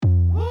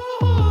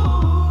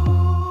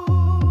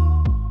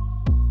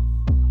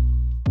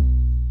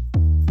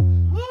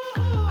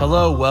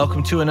Hello,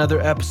 welcome to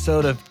another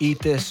episode of Eat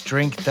This,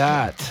 Drink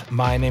That.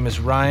 My name is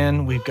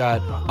Ryan. We've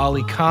got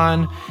Ali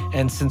Khan,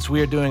 and since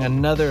we are doing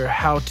another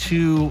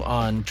how-to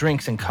on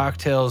drinks and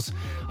cocktails,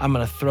 I'm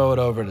going to throw it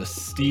over to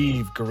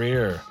Steve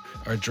Greer,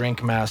 our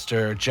drink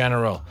master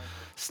general.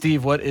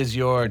 Steve, what is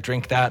your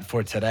drink that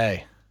for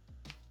today?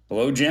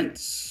 Hello,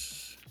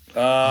 gents.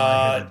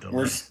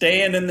 We're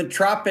staying in the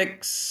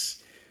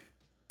tropics.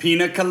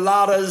 Pina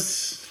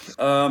coladas.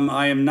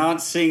 I am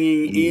not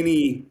singing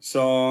any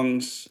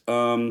songs.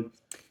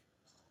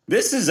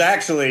 This is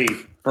actually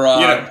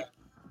fraud.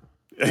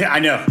 I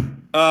know.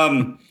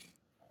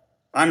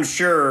 I'm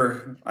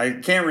sure. I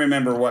can't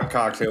remember what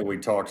cocktail we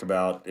talked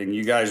about, and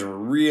you guys were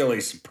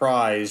really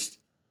surprised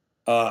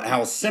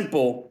how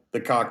simple the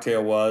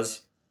cocktail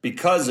was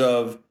because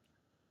of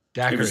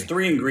Daiquiri. It was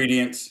 3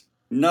 ingredients,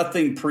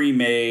 nothing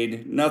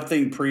pre-made,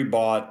 nothing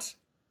pre-bought.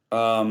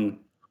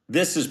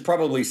 This is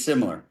probably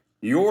similar.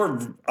 Your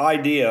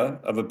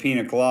idea of a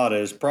pina colada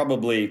is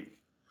probably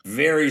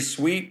very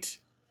sweet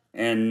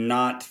and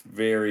not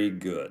very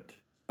good.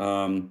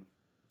 Yeah.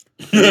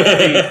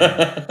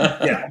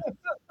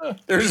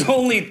 There's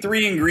only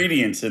 3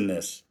 ingredients in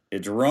this.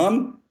 It's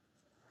rum,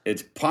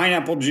 it's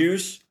pineapple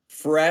juice,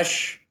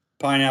 fresh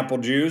pineapple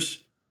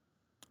juice,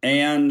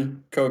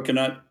 and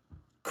coconut,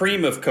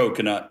 cream of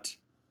coconut.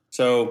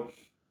 So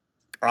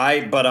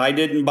I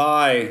didn't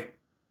buy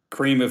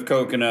cream of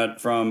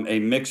coconut from a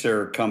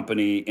mixer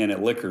company in a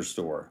liquor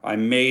store. I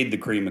made the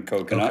cream of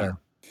coconut. Okay.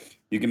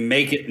 You can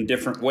make it in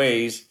different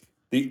ways.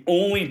 The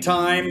only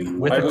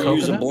time I will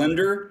use a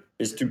blender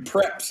is to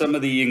prep some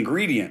of the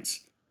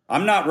ingredients.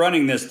 I'm not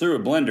running this through a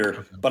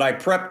blender, but I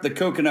prep the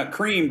coconut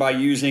cream by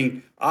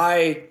using,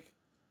 I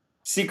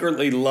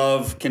secretly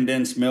love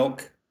condensed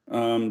milk.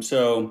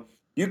 So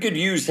you could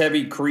use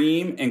heavy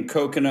cream and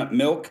coconut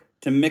milk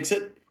to mix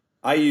it.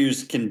 I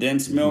use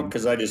condensed milk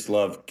because I just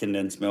love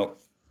condensed milk.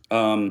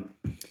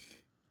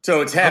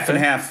 So it's half and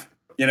half.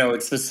 You know,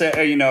 it's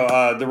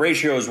the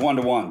ratio is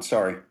 1-to-1.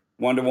 Sorry,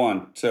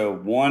 1-to-1. So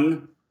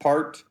 1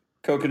 part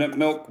coconut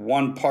milk,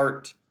 1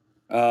 part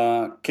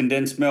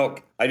condensed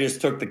milk. I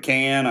just took the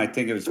can. I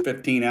think it was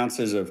 15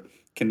 ounces of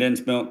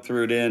condensed milk,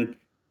 threw it in,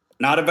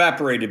 not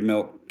evaporated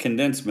milk,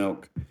 condensed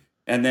milk,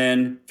 and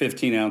then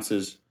 15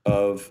 ounces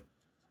of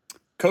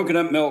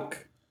coconut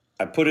milk.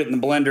 I put it in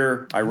the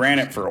blender. I ran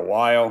it for a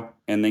while,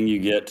 and then you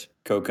get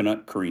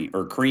coconut cream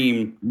or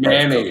cream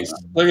mayonnaise.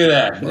 Look at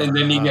that, and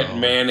then you get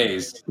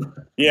mayonnaise.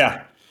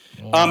 Yeah,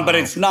 but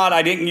it's not.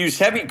 I didn't use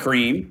heavy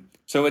cream,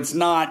 so it's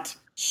not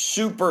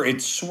super.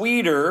 It's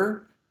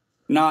sweeter,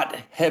 not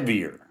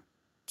heavier.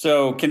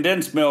 So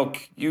condensed milk,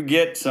 you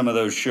get some of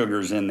those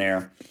sugars in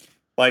there,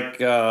 like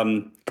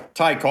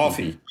Thai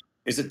coffee.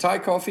 Is it Thai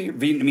coffee or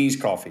Vietnamese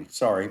coffee?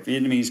 Sorry,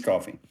 Vietnamese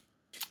coffee.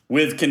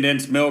 With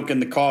condensed milk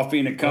and the coffee,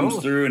 and it comes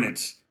through, and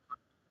it's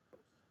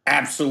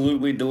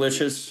absolutely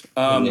delicious.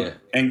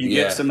 And you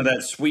get some of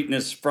that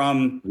sweetness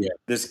from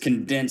this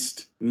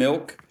condensed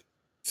milk.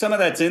 Some of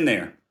that's in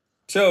there.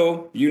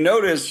 So you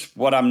notice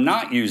what I'm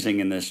not using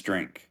in this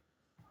drink.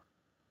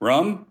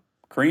 Rum,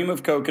 cream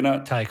of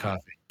coconut, Thai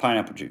coffee,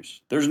 pineapple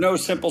juice. There's no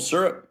simple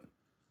syrup.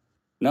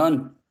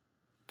 None.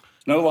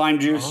 No lime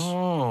juice.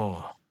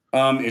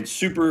 It's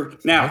super.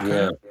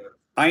 Now,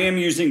 I am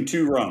using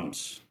 2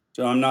 rums.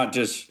 So I'm not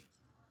just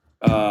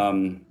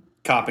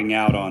copping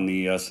out on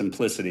the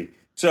simplicity.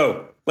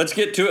 So let's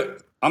get to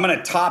it. I'm going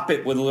to top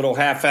it with a little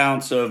half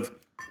ounce of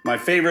my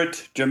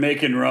favorite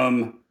Jamaican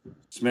rum,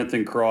 Smith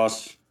 &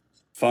 Cross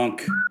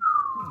Funk.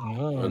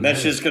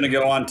 That's just going to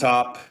go on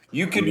top.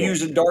 You could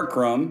use a dark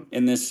rum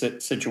in this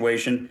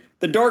situation.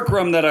 The dark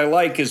rum that I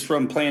like is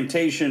from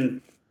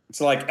Plantation. It's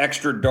like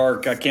extra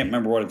dark. I can't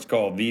remember what it's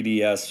called,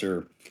 VDS,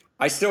 or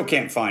I still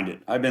can't find it.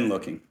 I've been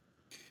looking.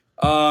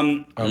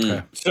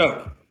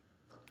 So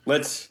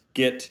let's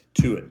get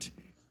to it.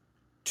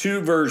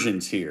 2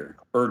 versions here,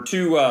 or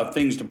 2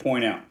 things to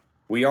point out.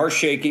 We are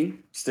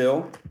shaking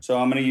still, so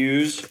I'm going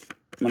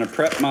to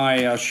prep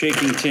my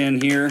shaking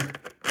tin here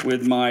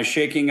with my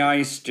shaking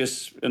ice,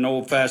 just an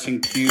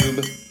old-fashioned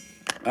cube.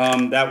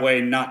 That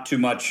way not too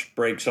much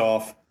breaks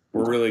off.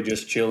 We're really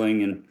just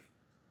chilling. And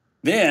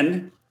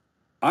then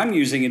I'm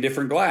using a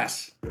different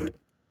glass.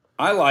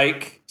 I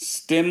like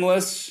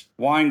stemless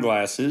wine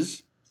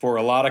glasses for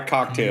a lot of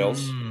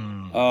cocktails.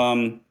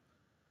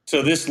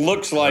 So this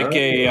looks like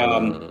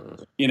a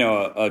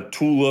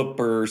tulip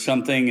or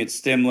something. It's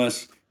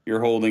stemless. You're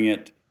holding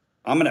it.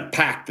 I'm going to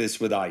pack this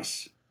with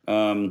ice.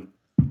 Right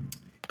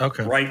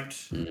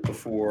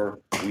before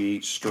we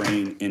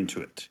strain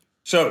into it.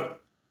 So,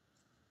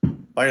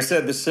 like I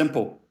said, this is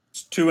simple.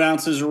 It's 2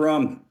 ounces of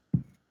rum,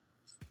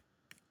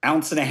 1.5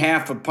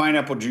 ounces of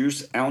pineapple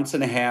juice, 1.5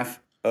 ounces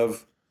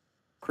of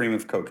cream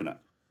of coconut.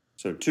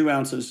 So 2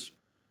 ounces.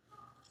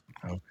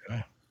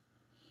 Okay.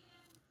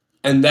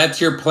 And that's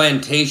your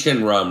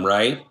plantation rum,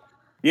 right?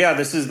 Yeah,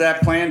 this is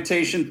that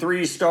Plantation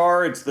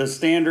 3-star. It's the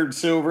standard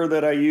silver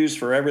that I use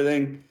for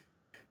everything.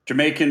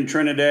 Jamaican,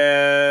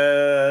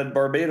 Trinidad,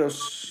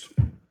 Barbados.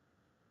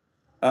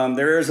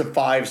 There is a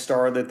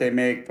 5-star that they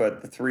make,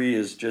 but the 3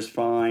 is just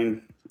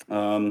fine.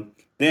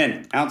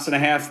 Then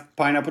 1.5 ounce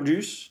pineapple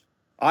juice.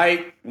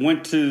 I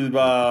went to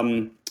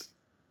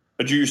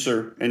a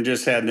juicer and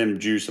just had them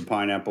juice a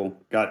pineapple.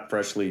 Got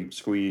freshly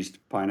squeezed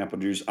pineapple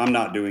juice. I'm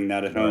not doing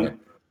that at home.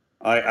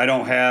 I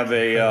don't have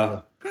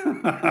a.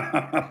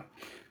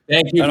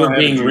 Thank you for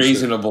being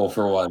reasonable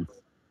for once.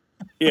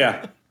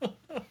 Yeah.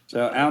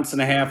 So 1.5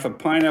 ounces of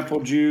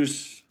pineapple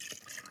juice.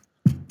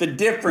 The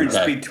difference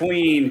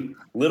between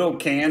little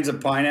cans of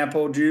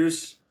pineapple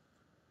juice,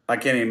 I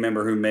can't even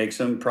remember who makes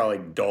them. Probably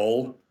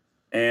Dole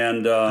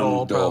and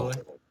Dole.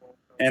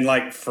 And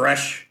like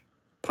fresh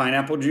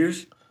pineapple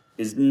juice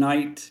is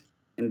night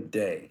and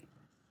day.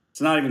 It's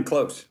not even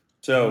close.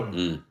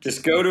 So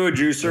just go to a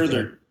juicer.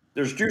 Okay.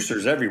 There's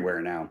juicers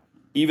everywhere now.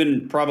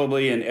 Even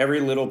probably in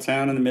every little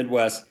town in the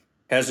Midwest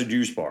has a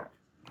juice bar.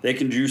 They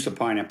can juice a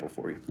pineapple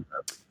for you.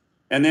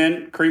 And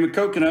then cream of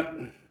coconut.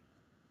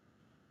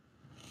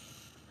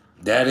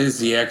 That is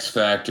the X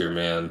factor,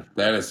 man.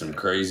 That is some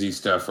crazy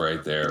stuff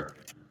right there.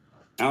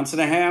 1.5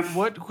 ounces.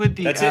 What would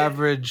the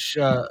average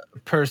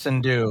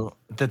person do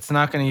that's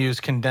not going to use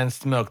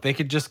condensed milk? They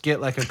could just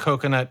get like a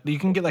coconut. You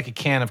can get like a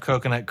can of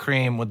coconut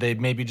cream. Would they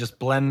maybe just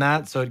blend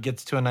that so it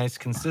gets to a nice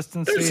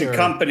consistency? There's a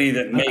company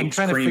that makes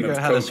cream of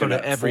coconut sort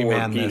of for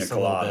pina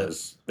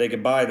coladas. They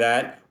could buy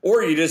that.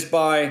 Or you just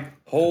buy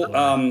whole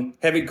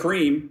heavy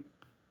cream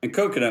and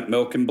coconut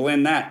milk and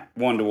blend that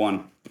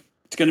 1-to-1.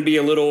 It's going to be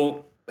a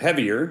little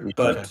heavier,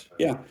 but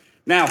yeah.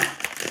 Now,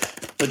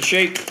 let's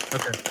shake.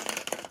 Okay.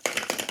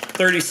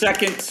 30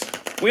 seconds.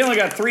 We only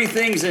got 3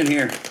 things in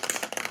here.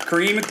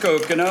 Cream of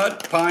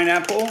coconut,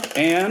 pineapple,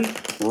 and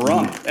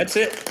rum. That's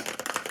it.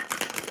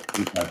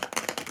 Okay.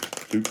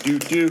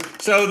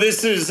 So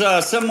this is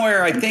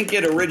somewhere, I think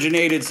it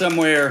originated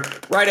somewhere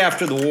right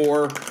after the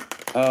war.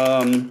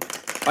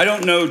 I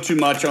don't know too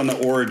much on the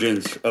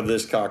origins of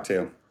this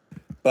cocktail,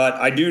 but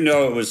I do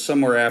know it was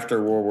somewhere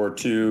after World War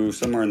II,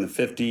 somewhere in the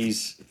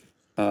 50s.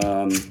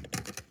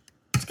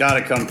 It's got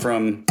to come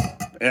from,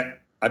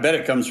 I bet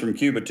it comes from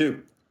Cuba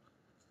too.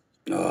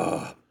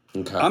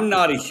 I'm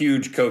not a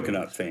huge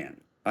coconut fan.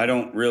 I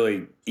don't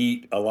really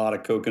eat a lot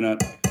of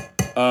coconut.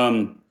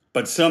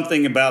 But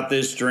something about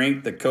this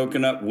drink, the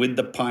coconut with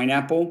the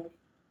pineapple,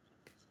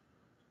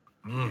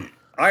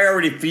 I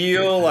already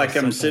feel like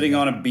I'm sitting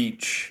on a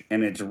beach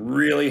and it's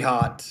really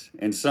hot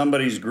and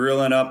somebody's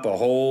grilling up a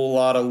whole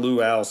lot of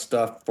luau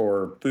stuff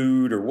for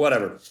food or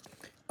whatever.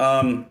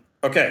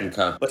 Okay.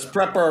 Let's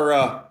prep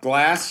our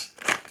glass.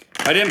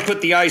 I didn't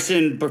put the ice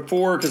in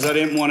before because I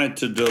didn't want it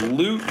to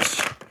dilute.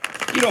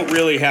 You don't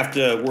really have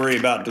to worry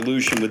about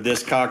dilution with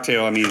this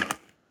cocktail. I mean,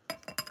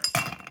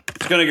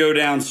 it's going to go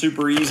down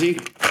super easy.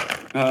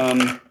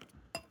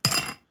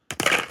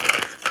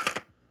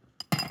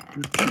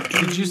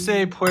 Did you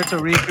say Puerto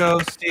Rico,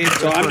 Steve?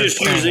 So I'm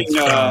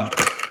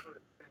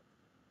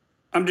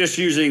just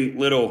using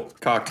little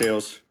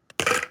cocktails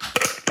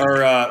or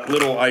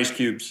little ice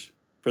cubes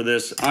for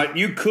this.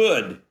 You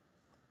could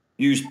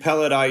use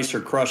pellet ice or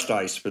crushed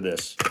ice for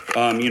this.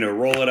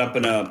 Roll it up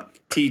in a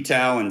tea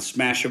towel and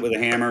smash it with a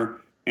hammer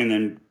and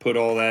then put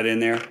all that in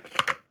there.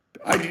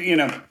 You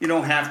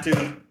don't have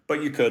to,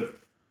 but you could.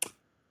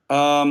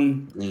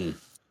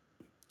 And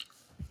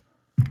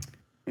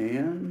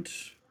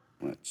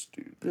let's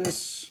do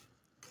this.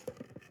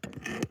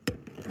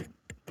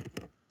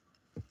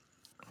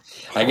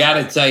 I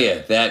gotta tell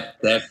you, that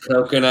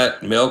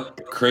coconut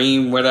milk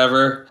cream,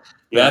 whatever,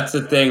 that's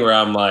the thing where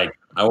I'm like,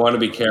 I want to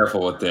be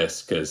careful with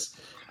this because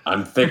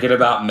I'm thinking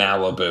about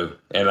Malibu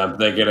and I'm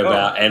thinking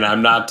about, and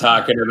I'm not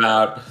talking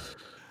about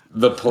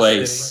the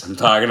place. I'm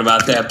talking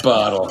about that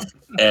bottle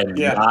and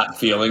not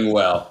feeling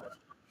well.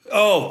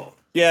 Oh,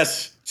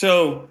 yes.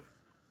 So,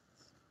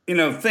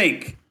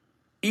 think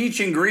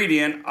each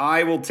ingredient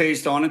I will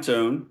taste on its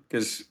own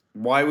because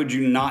why would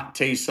you not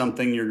taste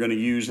something you're going to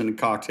use in a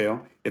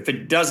cocktail? If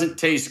it doesn't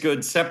taste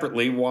good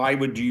separately, why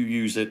would you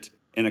use it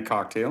in a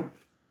cocktail?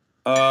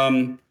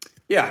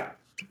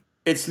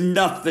 It's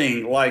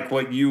nothing like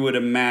what you would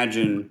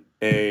imagine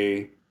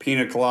a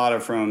pina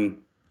colada from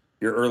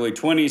your early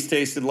 20s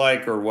tasted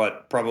like, or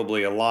what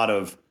probably a lot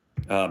of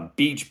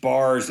beach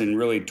bars and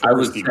really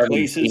touristy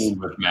places.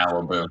 With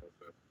Malibu.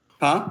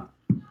 Huh?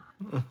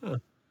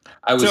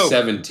 I was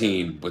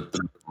 17 with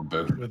the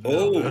Malibu.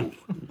 Oh.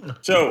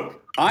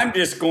 So I'm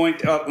just going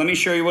to, let me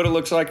show you what it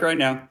looks like right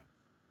now.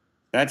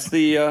 That's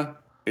the,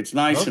 it's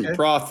nice and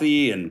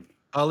frothy and.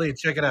 Ali,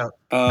 check it out.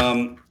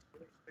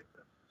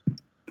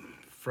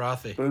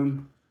 Frothy.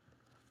 Boom.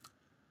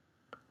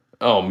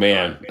 Oh,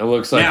 man. It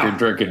looks like you're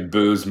drinking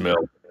booze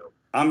milk.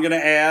 I'm going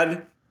to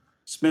add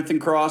Smith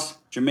 & Cross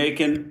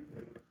Jamaican.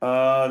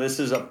 This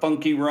is a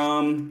funky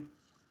rum.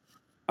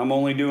 I'm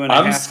only doing a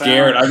I'm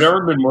scared. I've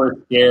never been more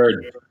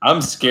scared.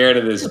 I'm scared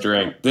of this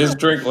drink. This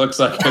drink looks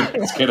like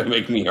it's going to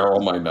make me hurl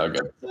my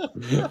nuggets.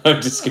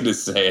 I'm just going to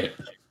say it.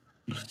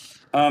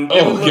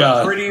 It would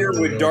look prettier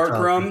with dark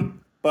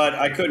rum, but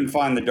I couldn't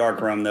find the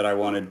dark rum that I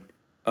wanted.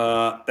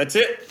 That's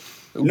it.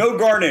 No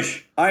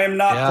garnish. I am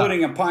not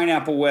putting a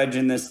pineapple wedge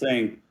in this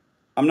thing.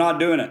 I'm not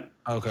doing it.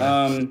 Okay.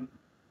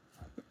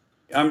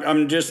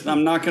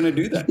 I'm not going to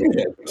do that.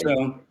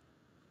 So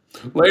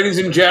Ladies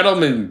and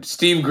gentlemen,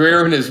 Steve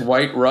Greer and his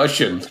White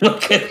Russian.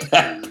 Look at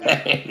that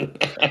thing.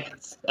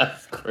 It's so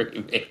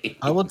creamy.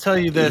 I will tell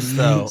you this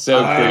though.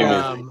 So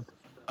creamy.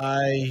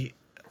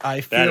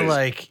 I feel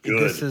like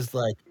this is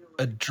like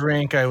a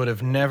drink I would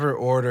have never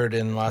ordered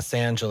in Los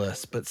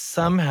Angeles, but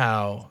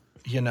somehow,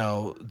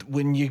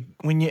 when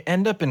you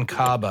end up in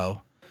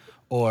Cabo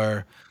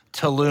or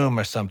Tulum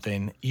or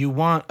something, you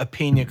want a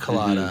pina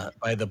colada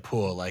by the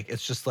pool. Like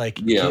it's just like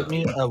give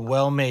me a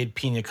well-made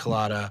pina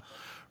colada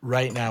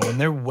right now. When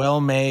they're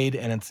well-made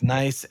and it's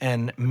nice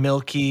and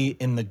milky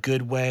in the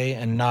good way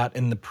and not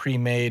in the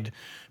pre-made,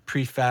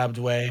 prefabbed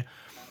way.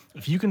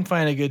 If you can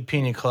find a good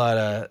pina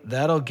colada,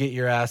 that'll get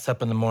your ass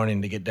up in the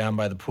morning to get down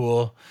by the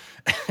pool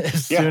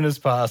as soon as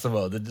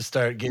possible to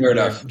start getting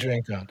your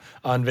drink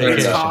on vacation.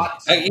 It's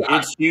hot.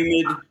 It's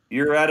humid.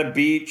 You're at a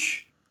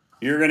beach.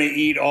 You're going to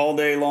eat all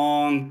day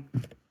long.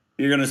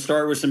 You're going to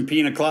start with some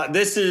pina colada.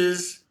 This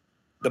is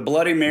the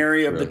Bloody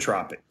Mary of the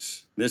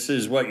tropics. This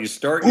is what you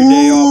start your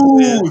day off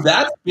with.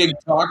 That's big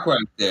talk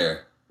right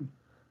there.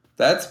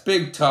 That's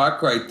big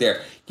talk right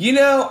there.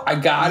 I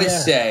gotta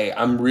say,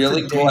 I'm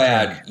really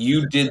glad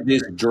you did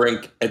this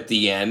drink at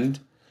the end.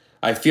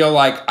 I feel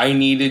like I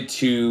needed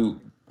to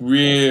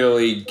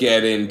really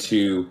get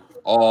into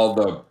all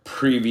the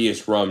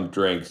previous rum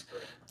drinks,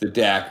 the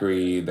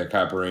daiquiri, the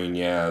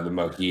caipirinha, the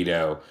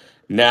mojito.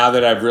 Now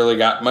that I've really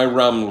got my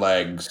rum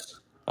legs,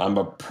 I'm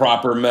a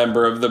proper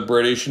member of the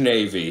British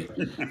Navy.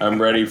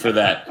 I'm ready for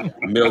that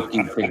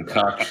milky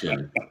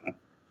concoction.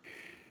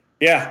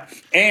 Yeah,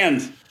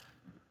 and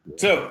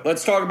so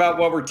let's talk about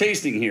what we're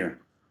tasting here.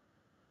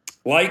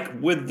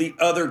 Like with the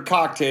other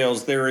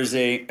cocktails, there is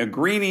an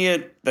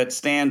ingredient that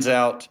stands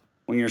out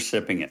when you're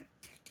sipping it.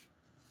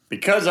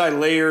 Because I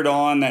layered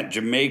on that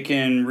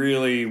Jamaican,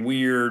 really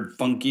weird,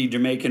 funky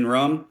Jamaican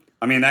rum,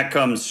 that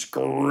comes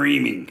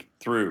screaming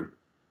through.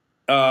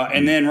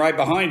 And then right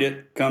behind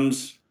it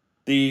comes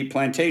the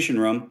plantation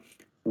rum.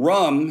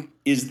 Rum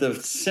is the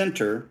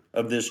center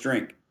of this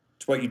drink.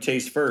 It's what you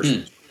taste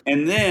first.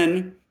 And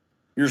then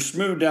you're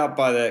smoothed out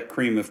by that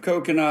cream of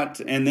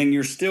coconut, and then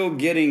you're still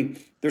getting,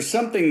 there's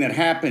something that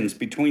happens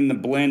between the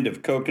blend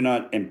of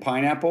coconut and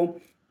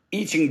pineapple.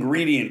 Each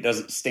ingredient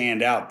doesn't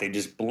stand out. They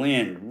just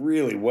blend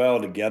really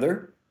well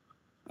together.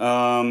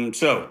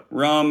 So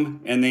rum,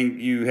 and then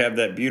you have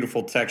that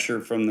beautiful texture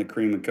from the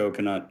cream of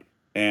coconut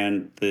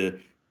and the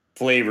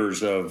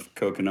flavors of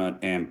coconut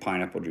and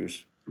pineapple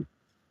juice.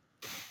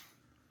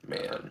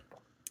 Man.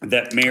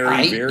 That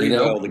marry very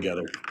well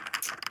together.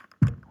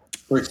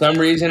 For some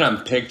reason,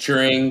 I'm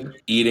picturing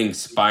eating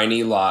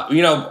spiny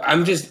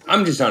I'm just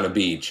on a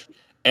beach,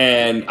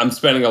 and I'm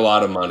spending a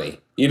lot of money.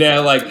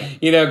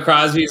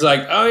 Crosby's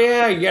like, oh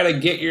yeah, you got to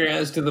get your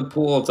ass to the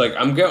pool. It's like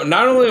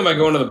not only am I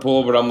going to the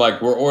pool, but I'm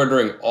like, we're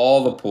ordering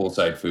all the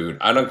poolside food.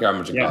 I don't care how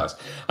much it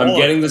costs. I'm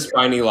getting the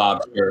spiny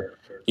lobster.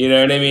 You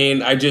know what I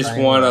mean? I just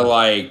want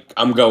to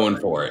I'm going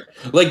for it.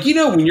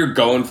 When you're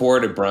going for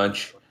it at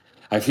brunch,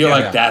 I feel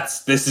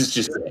this is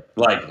just it.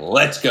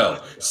 Let's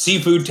go.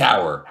 Seafood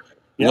Tower.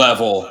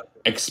 Level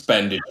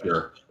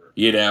expenditure,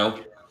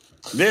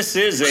 This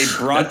is a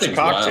brunch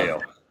cocktail.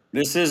 Wild.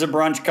 This is a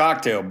brunch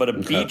cocktail, but a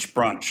beach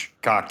brunch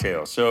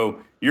cocktail. So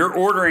you're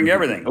ordering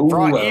everything,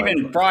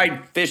 even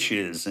fried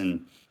fishes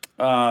and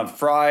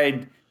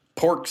fried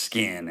pork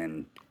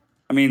skin,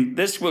 and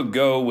this will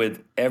go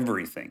with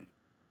everything.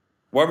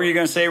 What were you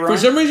going to say, Ryan? For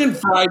some reason,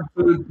 fried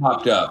food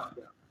popped up.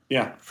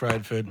 Yeah,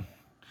 fried food.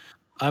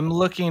 I'm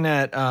looking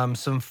at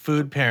some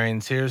food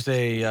pairings. Here's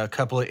a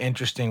couple of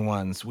interesting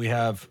ones. We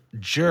have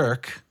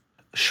jerk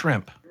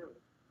shrimp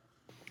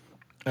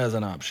as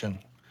an option.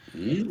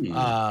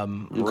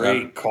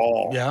 Great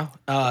call. Yeah.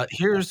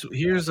 Here's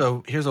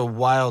a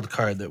wild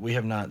card that we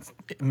have not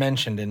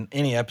mentioned in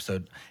any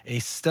episode. A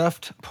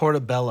stuffed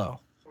portobello.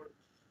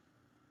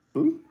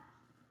 Ooh.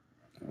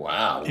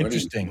 Wow.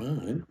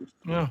 Interesting.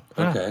 Yeah.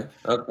 Okay.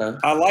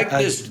 I like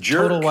this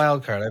jerk. Total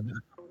wild card.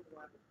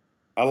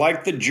 I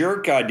like the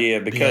jerk idea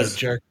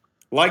because,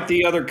 like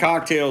the other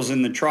cocktails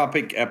in the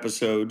Tropic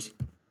episodes,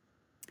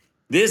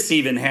 this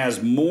even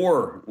has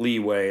more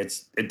leeway.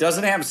 It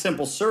doesn't have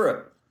simple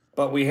syrup,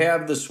 but we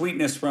have the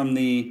sweetness from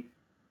the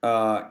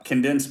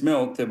condensed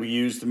milk that we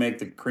use to make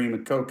the cream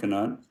of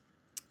coconut.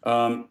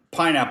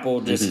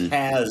 Pineapple just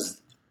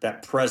has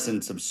that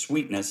presence of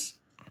sweetness.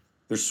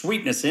 There's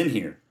sweetness in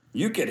here.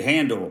 You could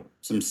handle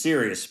some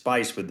serious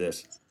spice with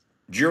this.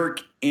 Jerk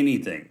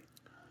anything.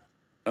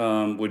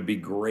 Would be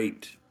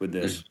great with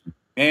this.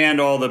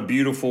 And all the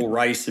beautiful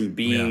rice and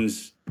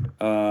beans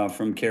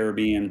from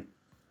Caribbean.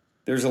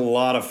 There's a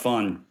lot of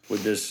fun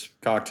with this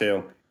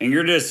cocktail. And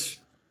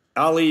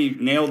Ali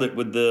nailed it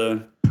with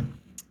the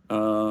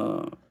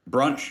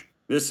brunch.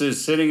 This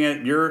is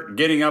you're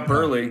getting up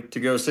early to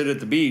go sit at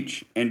the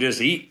beach and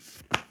just eat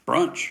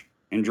brunch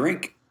and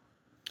drink.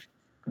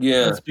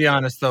 Yeah. Let's be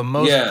honest, though.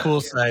 Most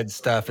poolside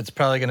stuff, it's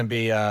probably going to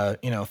be,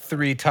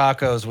 3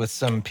 tacos with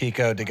some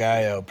pico de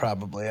gallo,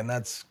 probably, and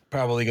that's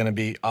probably going to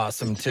be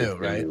awesome too,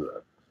 right?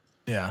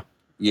 Yeah.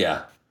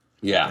 Yeah.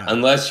 Yeah,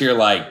 unless you're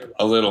like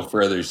a little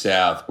further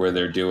south where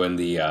they're doing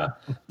the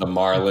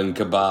marlin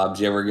kebabs.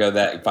 You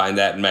ever find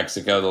that in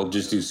Mexico? They'll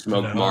just do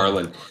smoked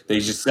marlin. They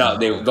just sell.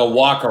 They'll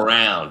walk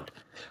around.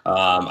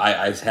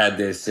 I've had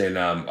this in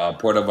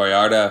Puerto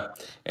Vallarta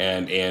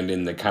and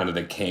in the kind of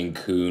the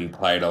Cancun,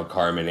 Playa del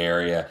Carmen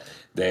area.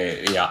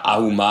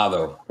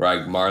 Ahumado,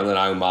 right? Marlin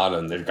ahumado,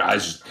 and the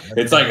guys,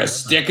 it's like a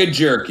stick of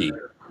jerky,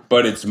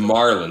 but it's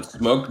marlin,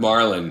 smoked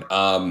marlin.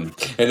 And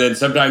then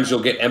sometimes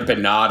you'll get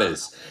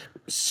empanadas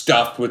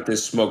stuffed with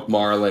this smoked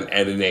marlin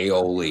and an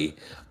aioli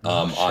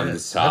on the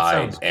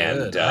side.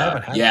 And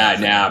but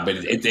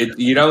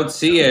you don't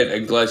see it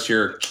unless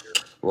you're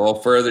a little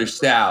further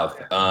south.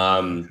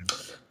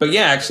 But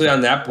yeah, actually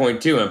on that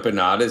point too,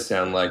 empanadas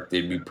sound like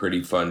they'd be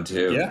pretty fun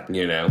too. Yeah.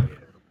 You know.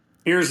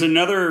 Here's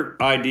another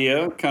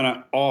idea, kind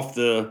of off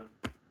the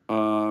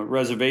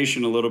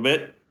reservation a little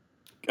bit.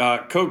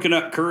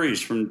 Coconut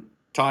curries from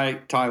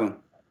Thailand.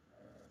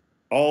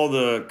 All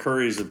the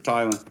curries of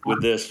Thailand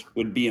with this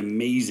would be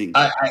amazing.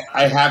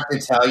 I have to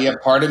tell you,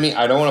 part of me,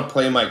 I don't want to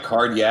play my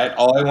card yet.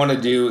 All I want to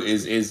do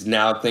is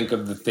now think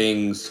of the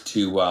things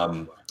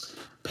to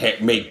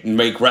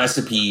make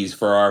recipes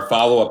for our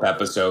follow-up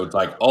episodes.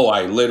 Like,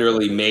 I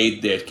literally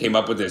came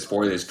up with this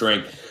for this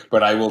drink.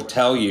 But I will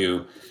tell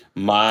you,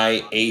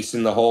 my ace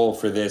in the hole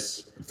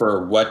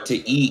for what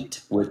to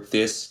eat with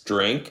this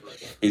drink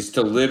is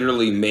to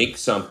literally make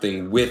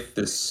something with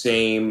the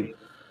same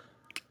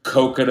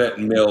coconut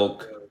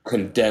milk,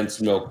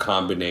 condensed milk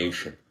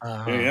combination.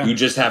 You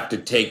just have to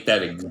take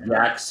that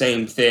exact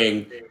same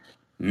thing,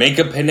 make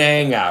a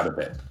Penang out of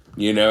it.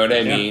 You know what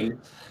I mean?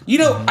 You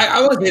know,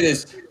 I look at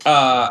this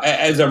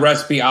as a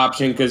recipe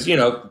option because, you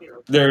know,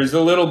 there's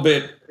a little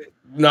bit,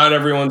 not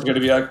everyone's going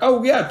to be like,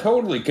 oh, yeah,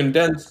 totally,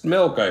 condensed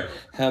milk. I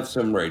have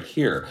some right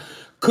here.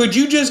 Could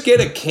you just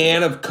get a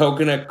can of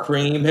coconut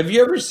cream? Have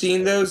you ever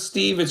seen those,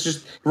 Steve? It's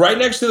just right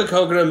next to the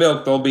coconut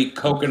milk, there'll be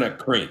coconut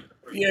cream.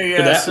 Yeah.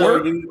 Could that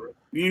work?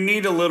 You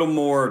need a little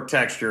more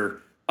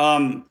texture.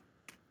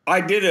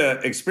 I did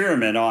an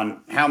experiment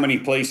on how many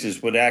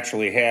places would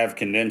actually have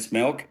condensed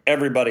milk.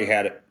 Everybody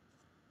had it.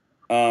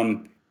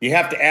 You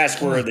have to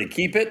ask where they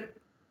keep it,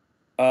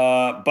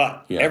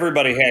 but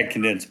everybody had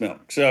condensed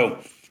milk. So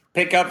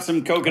pick up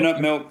some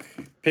coconut milk,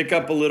 pick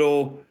up a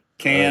little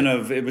can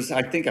it was,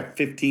 I think, a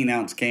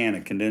 15-ounce can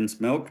of condensed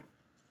milk.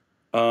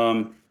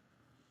 You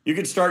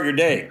could start your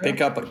day, pick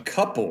up a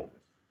couple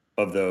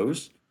of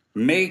those,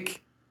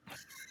 make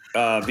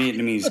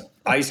Vietnamese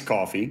iced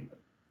coffee,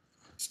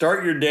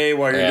 start your day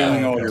while you're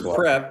doing all your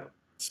prep,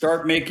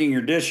 start making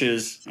your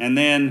dishes, and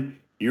then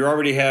you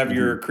already have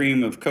your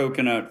cream of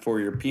coconut for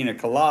your pina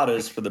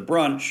coladas for the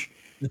brunch.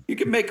 You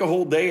can make a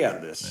whole day out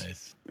of this.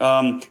 Nice.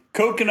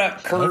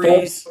 Coconut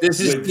curries. This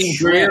is Steve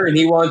Greer, and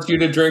he wants you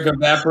to drink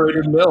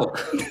evaporated milk.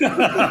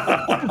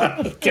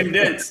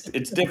 Condensed.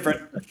 It's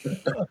different.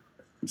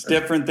 It's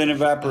different than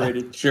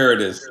evaporated. Sure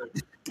it is.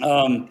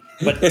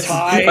 But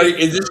Thai...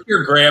 Is this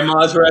your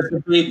grandma's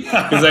recipe?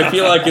 Because I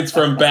feel like it's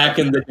from back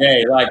in the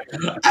day. Like,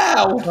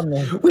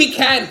 we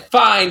can't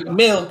find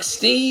milk,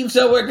 Steve,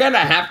 so we're going to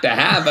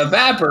have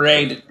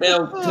evaporated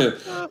milk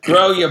to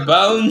grow your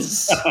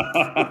bones.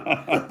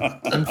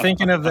 I'm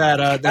thinking of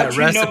that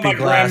recipe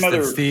glass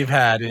that Steve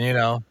had, and, you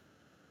know,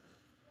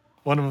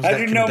 one of them. How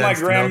did you know my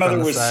grandmother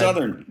was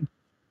Southern?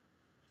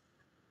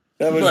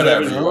 That was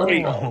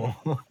right.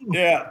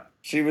 Yeah.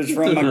 She was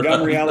from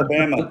Montgomery,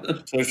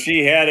 Alabama, so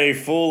she had a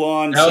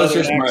full-on Southern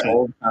accent. My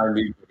old-time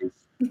days.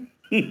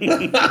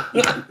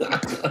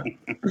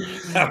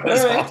 That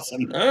was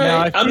awesome.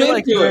 Now, I feel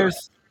like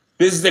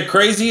this is the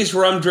craziest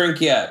rum drink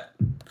yet.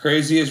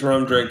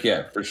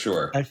 For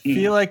sure. I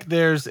feel like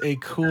there's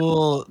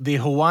the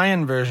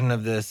Hawaiian version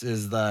of this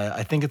is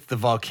I think it's the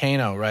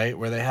volcano, right?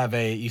 Where they have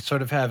you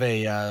sort of have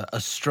a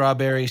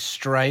strawberry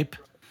stripe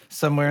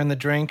somewhere in the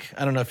drink.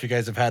 I don't know if you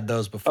guys have had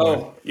those before.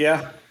 Oh,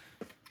 yeah.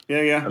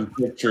 Yeah. I'm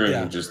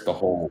picturing just the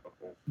whole.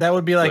 That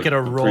would be like at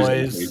a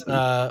Roy's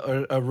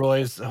or a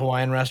Roy's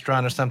Hawaiian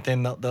restaurant or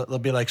something. There'll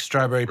be like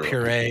strawberry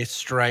puree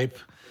stripe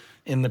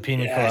in the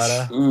pina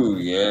colada. Ooh,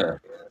 yeah.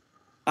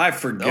 I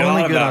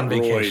forgot about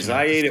Roy's.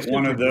 I ate at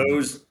one of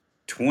those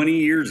 20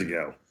 years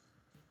ago.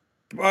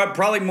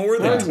 Probably more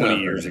than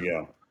 20 years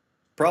ago.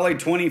 Probably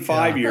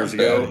 25 years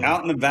ago,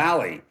 out in the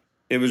valley.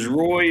 It was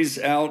Roy's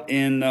out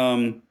in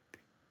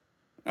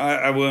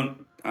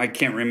I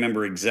can't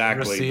remember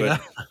exactly, but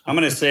I'm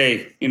going to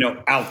say,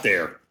 out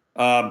there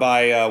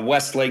by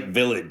Westlake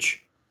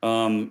Village,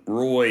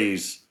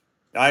 Roy's.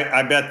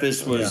 I bet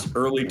this was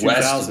early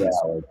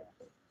 2000s.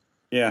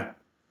 Yeah.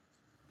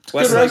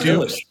 Westlake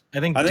Village. I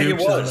think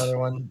Duke's is another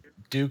one.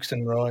 Duke's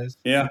and Roy's.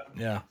 Yeah.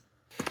 Well,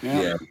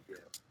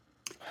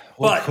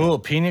 but cool.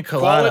 Pina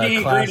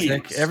colada,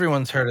 classic.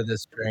 Everyone's heard of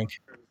this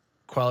drink.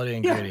 Quality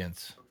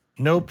ingredients.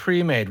 No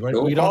pre-made.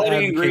 We don't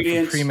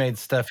advocate for pre-made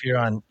stuff here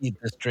on Eat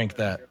This, Drink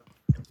That.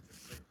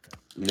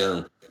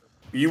 No.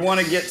 You want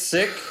to get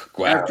sick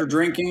after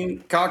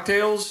drinking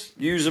cocktails?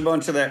 Use a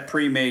bunch of that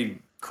pre-made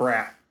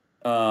crap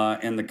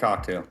in the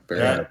cocktail.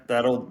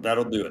 That'll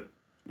do it.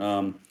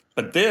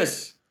 But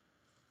this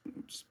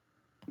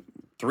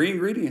 3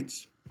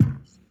 ingredients.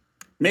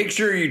 Make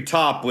sure you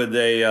top with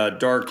a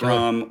dark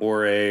rum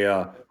or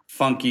a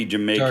funky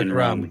Jamaican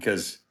rum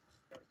because,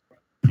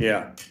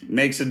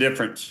 makes a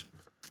difference.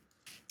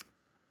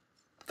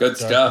 Good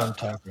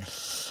stuff.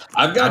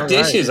 I've got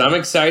dishes. Right. I'm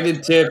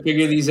excited to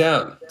figure these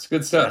out. It's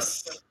good stuff.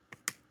 Yes.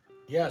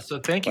 Yeah, so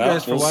thank you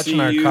guys for watching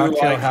our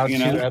cocktail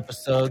how-to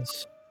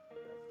episodes.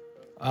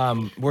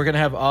 We're gonna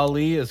have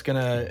Ali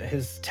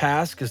his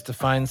task is to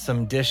find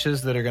some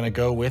dishes that are gonna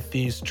go with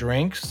these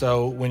drinks.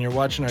 So when you're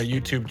watching our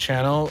YouTube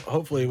channel,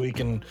 hopefully we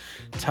can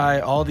tie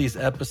all these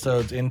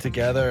episodes in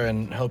together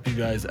and help you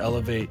guys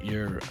elevate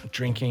your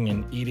drinking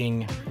and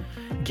eating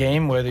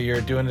game, whether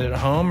you're doing it at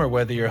home or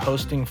whether you're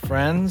hosting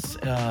friends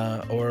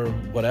or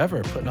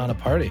whatever, putting on a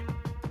party.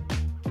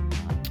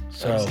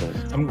 So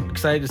I'm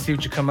excited to see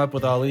what you come up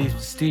with, Ali.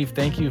 Steve,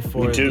 thank you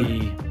for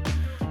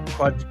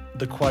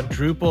the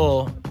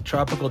quadruple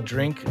tropical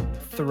drink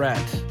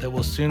threat that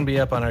will soon be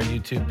up on our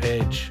YouTube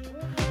page.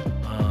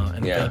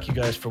 And thank you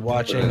guys for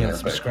watching and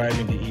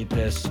subscribing to Eat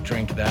This,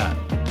 Drink That.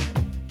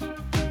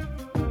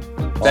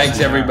 Thanks,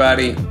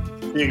 everybody.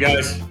 See you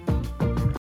guys.